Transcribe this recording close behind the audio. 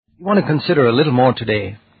We want to consider a little more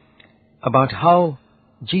today about how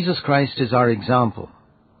Jesus Christ is our example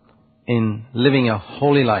in living a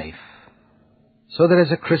holy life, so that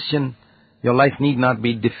as a Christian, your life need not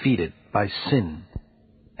be defeated by sin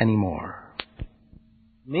anymore.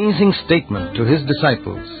 Amazing statement to his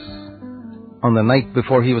disciples on the night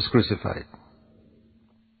before he was crucified.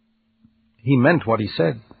 He meant what he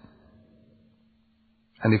said.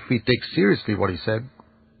 And if we take seriously what he said,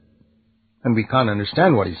 and we can't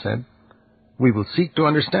understand what he said, we will seek to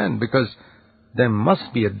understand, because there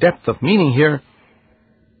must be a depth of meaning here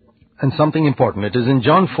and something important. It is in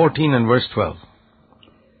John 14 and verse 12.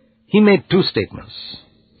 He made two statements.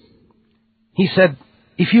 He said,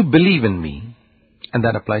 if you believe in me, and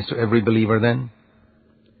that applies to every believer then,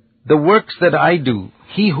 the works that I do,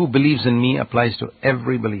 he who believes in me, applies to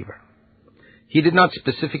every believer. He did not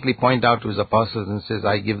specifically point out to his apostles and says,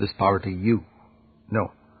 I give this power to you.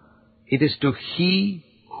 No. It is to he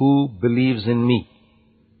who believes in me.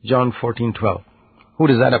 John 14:12. Who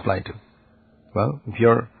does that apply to? Well, if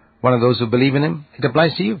you're one of those who believe in him, it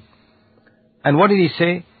applies to you. And what did he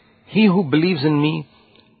say? He who believes in me,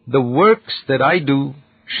 the works that I do,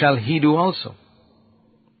 shall he do also.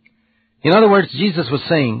 In other words, Jesus was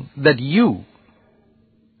saying that you,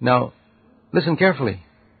 now listen carefully,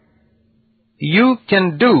 you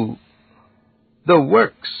can do the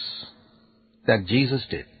works that Jesus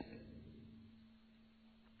did.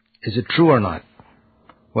 Is it true or not?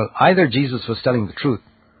 Well, either Jesus was telling the truth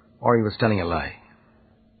or he was telling a lie.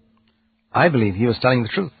 I believe he was telling the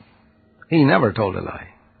truth. He never told a lie.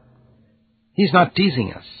 He's not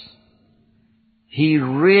teasing us. He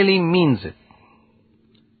really means it,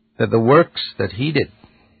 that the works that he did,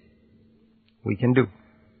 we can do.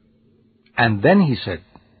 And then he said,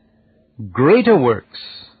 greater works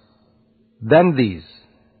than these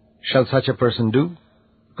shall such a person do,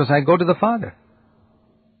 because I go to the Father.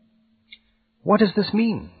 What does this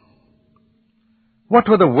mean? What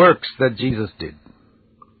were the works that Jesus did?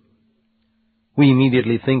 We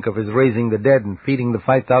immediately think of his raising the dead and feeding the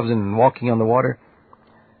 5,000 and walking on the water.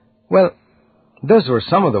 Well, those were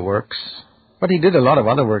some of the works, but he did a lot of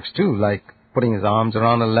other works too, like putting his arms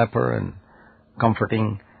around a leper and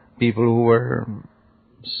comforting people who were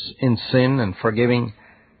in sin, and forgiving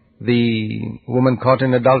the woman caught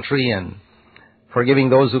in adultery, and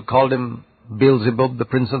forgiving those who called him Beelzebub, the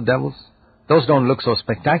prince of devils. Those don't look so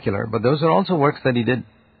spectacular, but those are also works that he did.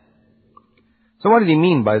 So what did he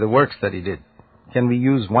mean by the works that he did? Can we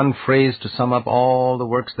use one phrase to sum up all the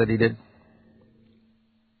works that he did?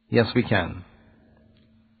 Yes, we can.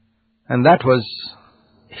 And that was,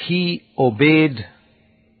 he obeyed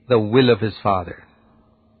the will of his Father.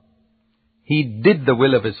 He did the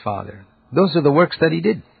will of his Father. Those are the works that he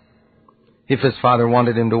did. If his Father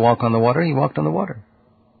wanted him to walk on the water, he walked on the water.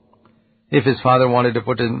 If his Father wanted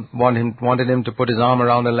him to put his arm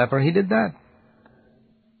around a leper, he did that.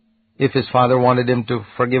 If his Father wanted him to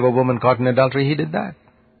forgive a woman caught in adultery, he did that.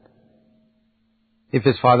 If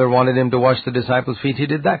his Father wanted him to wash the disciples' feet, he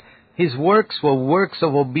did that. His works were works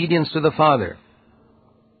of obedience to the Father,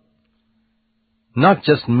 not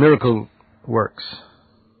just miracle works.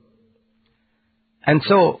 And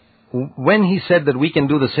so, when he said that we can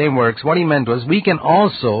do the same works, what he meant was we can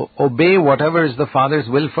also obey whatever is the Father's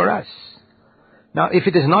will for us. Now, if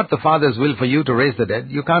it is not the Father's will for you to raise the dead,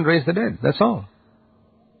 you can't raise the dead. That's all.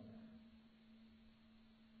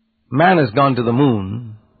 Man has gone to the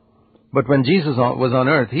moon, but when Jesus was on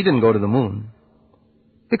earth, he didn't go to the moon,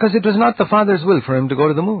 because it was not the Father's will for him to go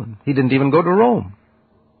to the moon. He didn't even go to Rome,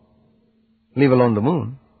 leave alone the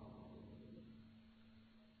moon.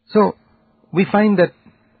 So, we find that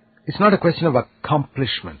it's not a question of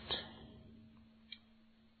accomplishment.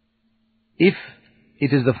 If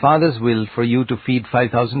it is the Father's will for you to feed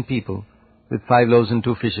 5,000 people with 5 loaves and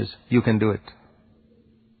 2 fishes, you can do it.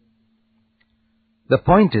 The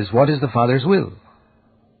point is, what is the Father's will?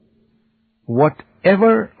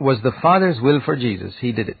 Whatever was the Father's will for Jesus,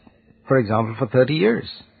 he did it. For example, for 30 years.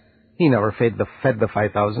 He never fed the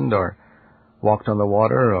 5,000 or walked on the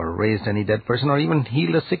water or raised any dead person or even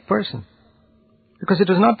healed a sick person, because it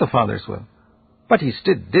was not the Father's will. But he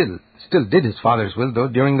still did his Father's will, though,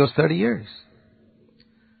 during those 30 years.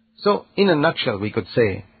 So, in a nutshell, we could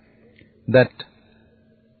say that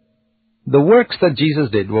the works that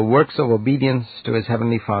Jesus did were works of obedience to his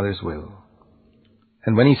Heavenly Father's will.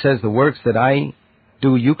 And when he says the works that I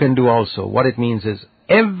do, you can do also, what it means is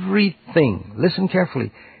everything, listen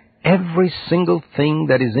carefully, every single thing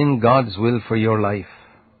that is in God's will for your life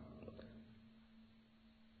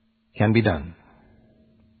can be done.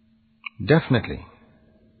 Definitely.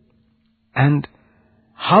 And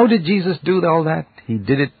how did Jesus do all that? He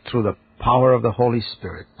did it through the power of the Holy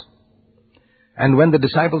Spirit. And when the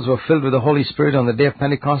disciples were filled with the Holy Spirit on the day of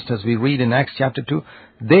Pentecost, as we read in Acts chapter 2,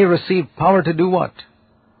 they received power to do what?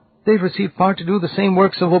 They received power to do the same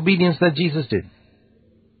works of obedience that Jesus did.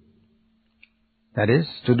 That is,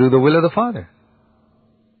 to do the will of the Father.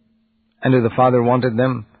 And if the Father wanted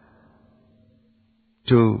them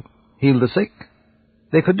to heal the sick,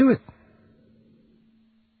 they could do it.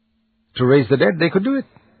 To raise the dead, they could do it.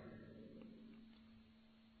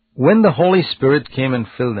 When the Holy Spirit came and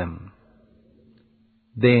filled them,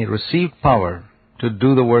 they received power to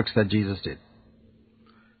do the works that Jesus did.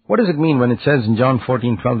 What does it mean when it says in John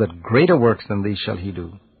 14:12 that greater works than these shall he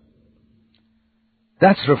do?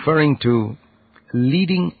 That's referring to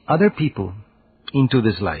leading other people into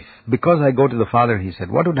this life. Because I go to the Father, he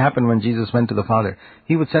said. What would happen when Jesus went to the Father?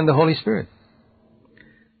 He would send the Holy Spirit.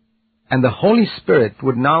 And the Holy Spirit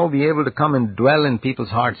would now be able to come and dwell in people's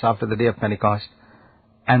hearts after the day of Pentecost.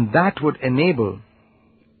 And that would enable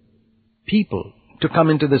people to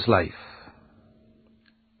come into this life.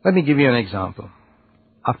 Let me give you an example.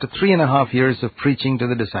 After 3.5 years of preaching to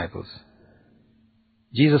the disciples,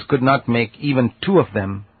 Jesus could not make even 2 of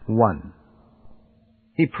them one.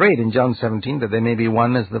 He prayed in John 17 that they may be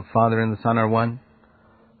one as the Father and the Son are one.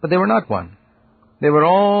 But they were not one. They were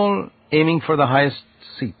all aiming for the highest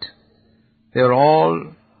seat. They were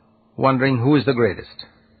all wondering who is the greatest.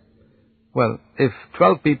 Well, if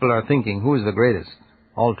 12 people are thinking who is the greatest,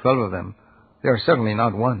 all 12 of them, they are certainly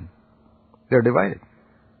not one. They are divided.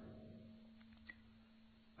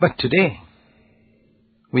 But today,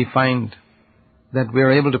 we find that we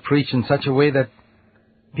are able to preach in such a way that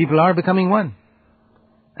people are becoming one.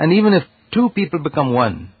 And even if 2 people become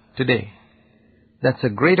one today, that's a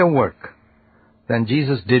greater work than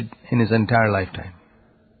Jesus did in his entire lifetime.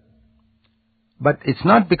 But it's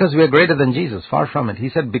not because we are greater than Jesus, far from it. He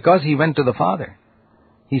said because he went to the Father,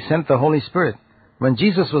 he sent the Holy Spirit. When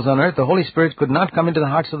Jesus was on earth, the Holy Spirit could not come into the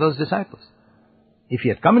hearts of those disciples. If he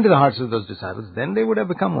had come into the hearts of those disciples, then they would have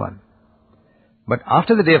become one. But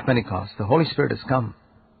after the day of Pentecost, the Holy Spirit has come.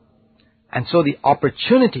 And so the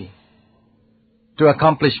opportunity to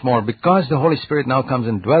accomplish more, because the Holy Spirit now comes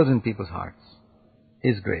and dwells in people's hearts,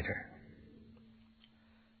 is greater.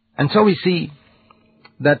 And so we see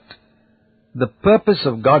that the purpose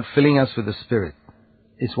of God filling us with the Spirit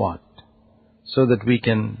is what? So that we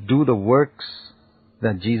can do the works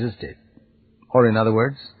that Jesus did. Or in other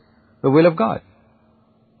words, the will of God.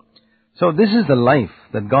 So this is the life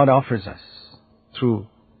that God offers us through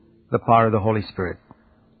the power of the Holy Spirit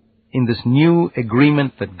in this new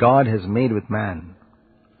agreement that God has made with man.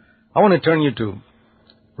 I want to turn you to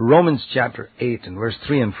Romans chapter 8 and verse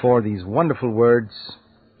 3 and 4, these wonderful words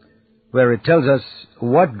where it tells us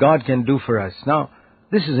what God can do for us. Now,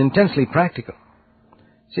 this is intensely practical.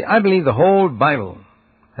 See, I believe the whole Bible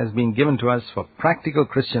has been given to us for practical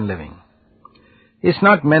Christian living. It's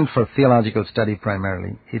not meant for theological study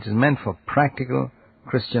primarily. It is meant for practical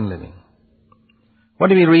Christian living. What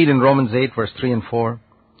do we read in Romans 8, verse 3 and 4?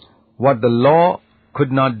 What the law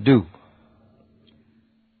could not do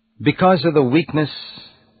because of the weakness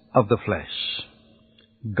of the flesh,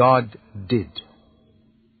 God did.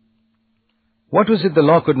 What was it the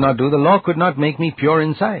law could not do? The law could not make me pure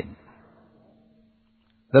inside.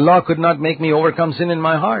 The law could not make me overcome sin in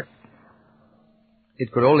my heart.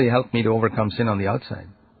 It could only help me to overcome sin on the outside.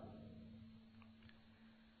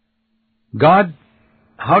 God,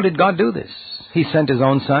 how did God do this? He sent His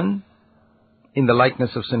own Son in the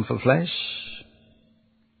likeness of sinful flesh.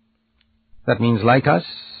 That means like us,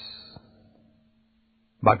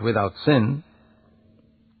 but without sin.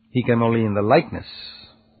 He came only in the likeness,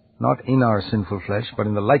 not in our sinful flesh, but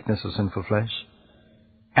in the likeness of sinful flesh.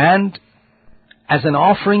 And as an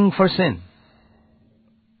offering for sin,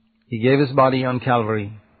 He gave His body on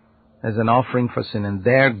Calvary as an offering for sin. And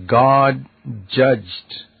there God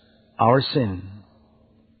judged our sin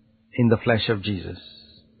in the flesh of Jesus.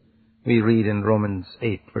 We read in Romans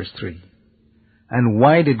 8, verse 3. And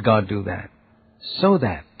why did God do that? So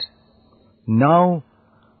that now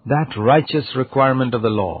that righteous requirement of the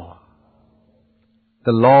law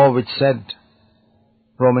which said,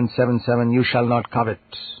 Romans 7:7, you shall not covet.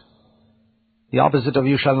 The opposite of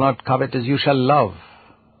you shall not covet is you shall love.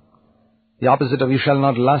 The opposite of you shall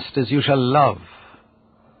not lust is you shall love.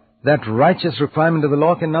 That righteous requirement of the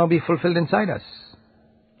law can now be fulfilled inside us.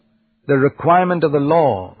 The requirement of the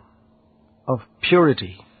law of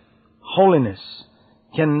purity, holiness,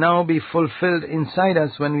 can now be fulfilled inside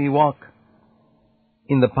us when we walk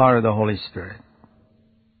in the power of the Holy Spirit.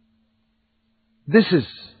 This is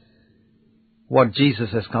what Jesus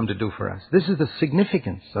has come to do for us. This is the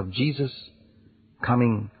significance of Jesus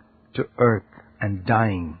coming to earth and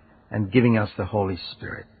dying and giving us the Holy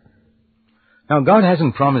Spirit. Now, God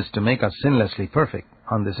hasn't promised to make us sinlessly perfect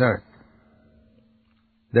on this earth.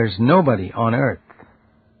 There's nobody on earth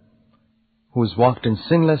who's walked in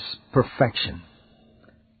sinless perfection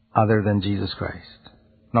other than Jesus Christ.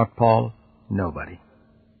 Not Paul, nobody.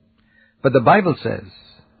 But the Bible says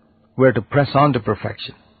we're to press on to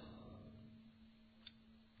perfection.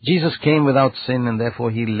 Jesus came without sin, and therefore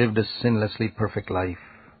He lived a sinlessly perfect life.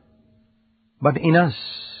 But in us,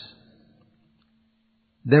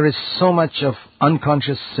 there is so much of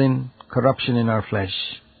unconscious sin, corruption in our flesh,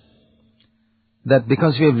 that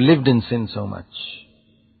because we have lived in sin so much,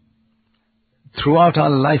 throughout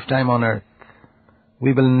our lifetime on earth,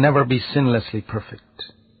 we will never be sinlessly perfect.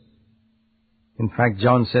 In fact,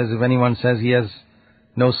 John says if anyone says he has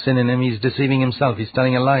no sin in him, he's deceiving himself. He's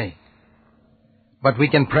telling a lie. But we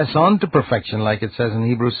can press on to perfection, like it says in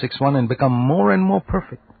Hebrews 6:1, and become more and more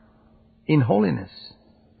perfect in holiness.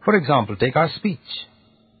 For example, take our speech.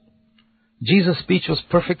 Jesus' speech was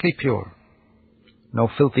perfectly pure. No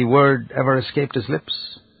filthy word ever escaped His lips.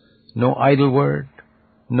 No idle word.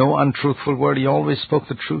 No untruthful word. He always spoke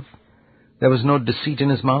the truth. There was no deceit in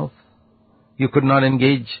His mouth. You could not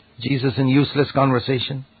engage Jesus in useless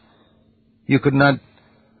conversation. You could not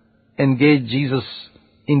engage Jesus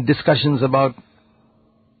in discussions about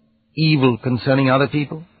evil concerning other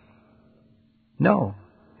people. No,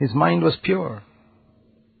 His mind was pure.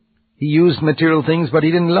 He used material things, but He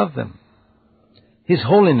didn't love them. His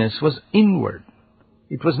holiness was inward.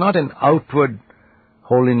 It was not an outward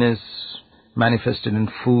holiness manifested in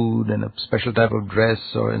food and a special type of dress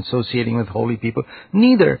or associating with holy people.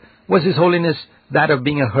 Neither was His holiness that of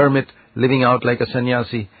being a hermit living out like a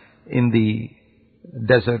sannyasi in the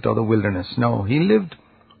desert or the wilderness. No, He lived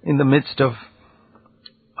in the midst of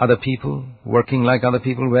other people, working like other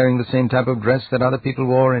people, wearing the same type of dress that other people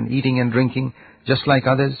wore, and eating and drinking just like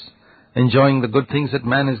others, enjoying the good things that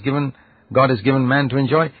God has given man to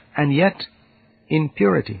enjoy, and yet in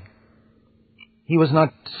purity. He was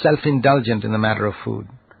not self-indulgent in the matter of food.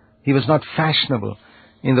 He was not fashionable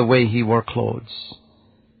in the way He wore clothes.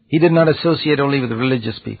 He did not associate only with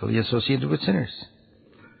religious people. He associated with sinners.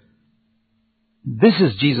 This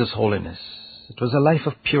is Jesus' holiness. It was a life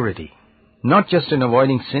of purity, not just in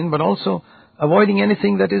avoiding sin, but also avoiding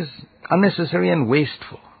anything that is unnecessary and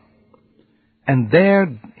wasteful. And there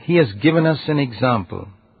He has given us an example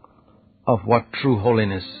of what true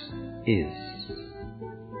holiness is.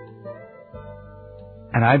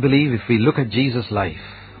 And I believe if we look at Jesus' life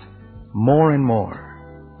more and more,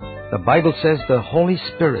 the Bible says the Holy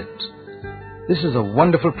Spirit, this is a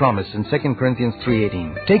wonderful promise in 2 Corinthians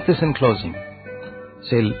 3:18. Take this in closing.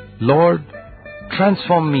 Say, Lord,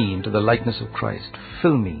 transform me into the likeness of Christ.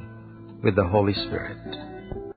 Fill me with the Holy Spirit.